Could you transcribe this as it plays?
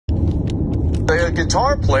The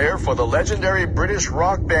guitar player for the legendary British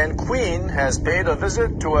rock band Queen has paid a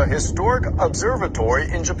visit to a historic observatory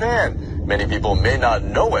in Japan. Many people may not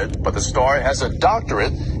know it, but the star has a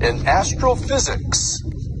doctorate in astrophysics.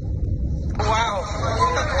 Wow.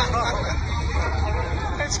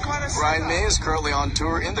 It's quite a Brian May is currently on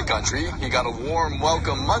tour in the country. He got a warm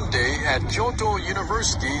welcome Monday at Kyoto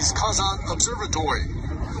University's Kazan Observatory.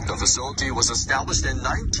 The facility was established in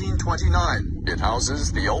 1929. It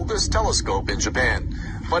houses the oldest telescope in Japan,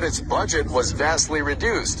 but its budget was vastly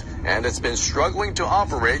reduced, and it's been struggling to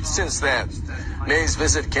operate since then. May's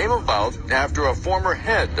visit came about after a former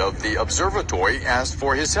head of the observatory asked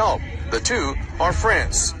for his help. The two are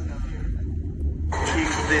friends.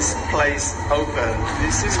 Keep this place open.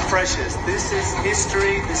 This is precious. This is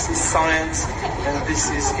history, this is science, and this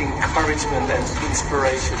is encouragement and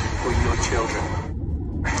inspiration for your children.